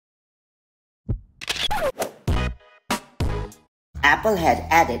Apple had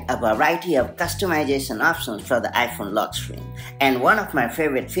added a variety of customization options for the iPhone lock screen, and one of my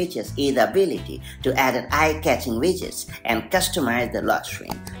favorite features is the ability to add an eye-catching widgets and customize the lock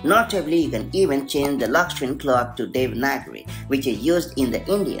screen. Notably, you can even change the lock screen clock to Devanagari, which is used in the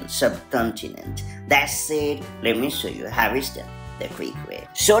Indian subcontinent. That said, let me show you how it's done the quick way.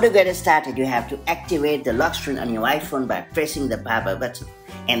 So to get started, you have to activate the lock screen on your iPhone by pressing the power button,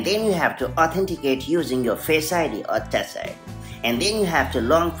 and then you have to authenticate using your Face ID or Touch ID. And then you have to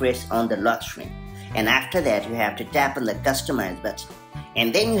long press on the lock screen, and after that you have to tap on the customize button,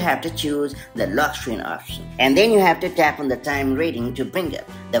 and then you have to choose the lock screen option, and then you have to tap on the time rating to bring up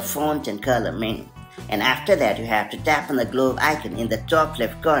the font and color menu, and after that you have to tap on the globe icon in the top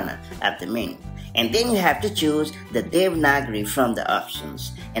left corner of the menu, and then you have to choose the Devanagari from the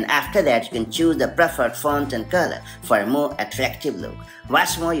options, and after that you can choose the preferred font and color for a more attractive look.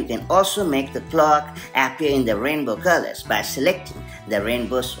 What's more, you can also make the clock appear in the rainbow colors by selecting the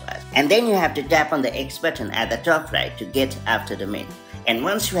rainbow swatch, and then you have to tap on the X button at the top right to get after the menu. And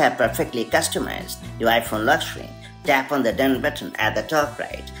once you have perfectly customized your iPhone lock screen, tap on the done button at the top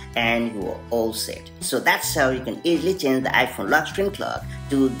right and you are all set. So that's how you can easily change the iPhone lock screen clock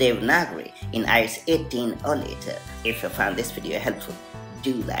to Devanagari in iOS 18 or later. If you found this video helpful,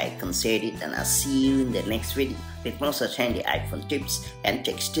 do like and share it, and I'll see you in the next video with more such handy iPhone tips and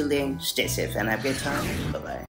tricks. Till then, stay safe and have a good time. Bye bye.